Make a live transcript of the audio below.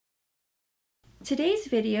Today's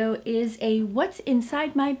video is a What's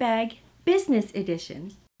Inside My Bag Business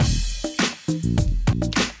Edition.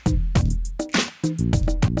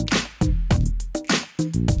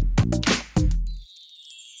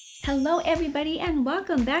 Hello everybody and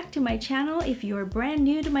welcome back to my channel. If you're brand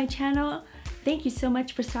new to my channel, thank you so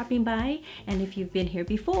much for stopping by. And if you've been here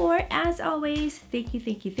before, as always, thank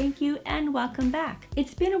you, and welcome back.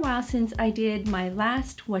 It's been a while since I did my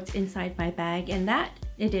last What's Inside My Bag, and that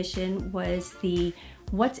edition was the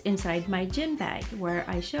What's Inside My Gym Bag, where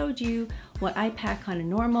I showed you what I pack on a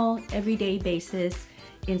normal, everyday basis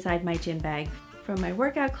inside my gym bag, from my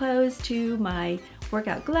workout clothes to my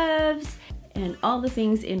workout gloves and all the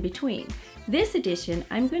things in between. This edition,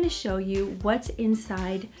 I'm going to show you what's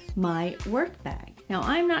inside my work bag. Now,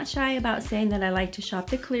 I'm not shy about saying that I like to shop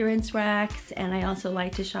the clearance racks, and I also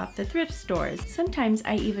like to shop the thrift stores. Sometimes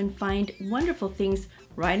I even find wonderful things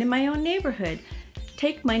right in my own neighborhood.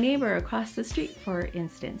 Take my neighbor across the street, for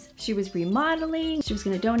instance. She was remodeling, she was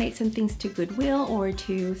going to donate some things to Goodwill or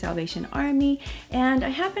to Salvation Army, and I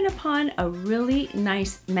happened upon a really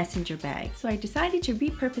nice messenger bag. So I decided to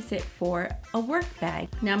repurpose it for a work bag.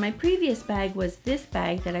 Now, my previous bag was this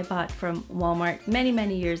bag that I bought from Walmart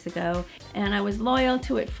many years ago, and I was loyal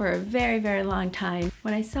to it for a very long time.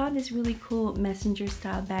 When I saw this really cool messenger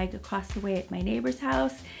style bag across the way at my neighbor's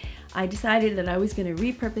house, I decided that I was going to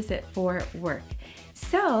repurpose it for work.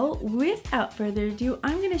 So without further ado,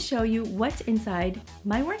 I'm going to show you what's inside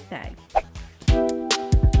my work bag.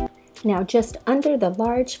 Now, just under the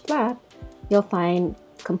large flap, you'll find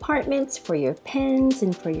compartments for your pens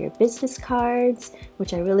and for your business cards,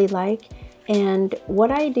 which I really like. And what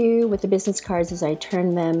I do with the business cards is I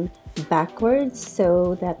turn them backwards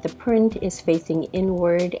so that the print is facing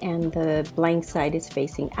inward and the blank side is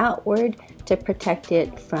facing outward to protect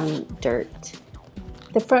it from dirt.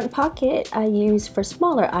 The front pocket I use for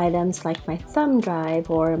smaller items like my thumb drive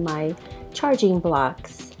or my charging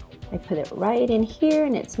blocks. I put it right in here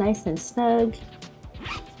and it's nice and snug.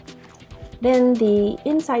 Then the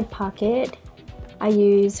inside pocket I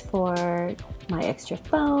use for my extra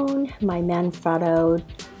phone, my Manfrotto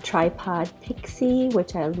tripod Pixie,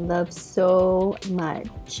 which I love so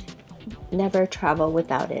much. Never travel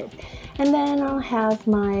without it. And then I'll have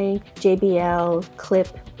my JBL clip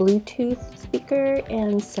Bluetooth speaker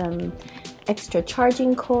and some extra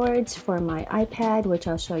charging cords for my iPad, which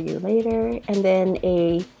I'll show you later, and then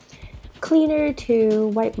a cleaner to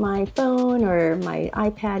wipe my phone or my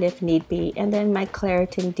iPad if need be, and then my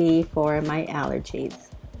Claritin D for my allergies.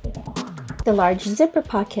 The large zipper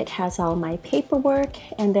pocket has all my paperwork,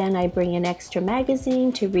 and then I bring an extra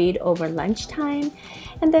magazine to read over lunchtime,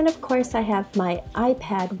 and then of course I have my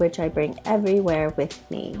iPad, which I bring everywhere with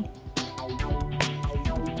me.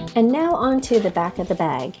 And now on to the back of the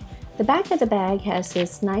bag. The back of the bag has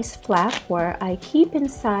this nice flap where I keep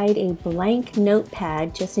inside a blank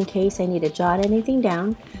notepad just in case I need to jot anything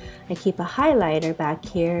down. I keep a highlighter back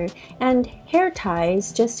here and hair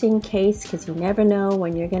ties just in case, because you never know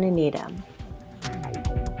when you're going to need them.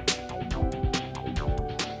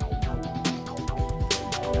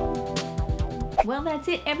 Well, that's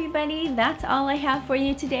it everybody. That's all I have for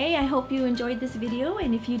you today. I hope you enjoyed this video,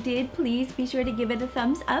 and if you did, please be sure to give it a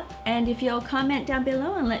thumbs up. And if you'll comment down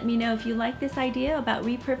below and let me know if you like this idea about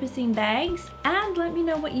repurposing bags, and let me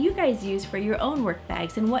know what you guys use for your own work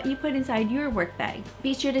bags and what you put inside your work bag.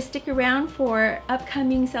 Be sure to stick around for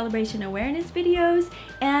upcoming celebration awareness videos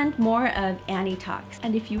and more of Annie Talks.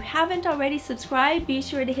 And if you haven't already subscribed, be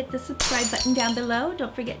sure to hit the subscribe button down below.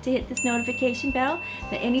 Don't forget to hit this notification bell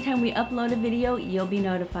that anytime we upload a video, you'll be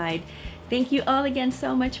notified. Thank you all again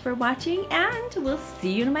so much for watching, and we'll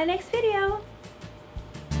see you in my next video.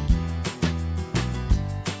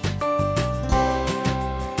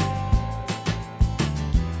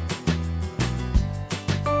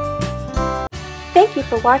 Thank you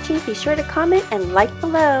for watching. Be sure to comment and like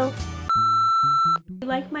below. You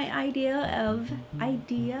like my idea of hey,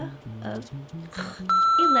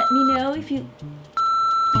 let me know if you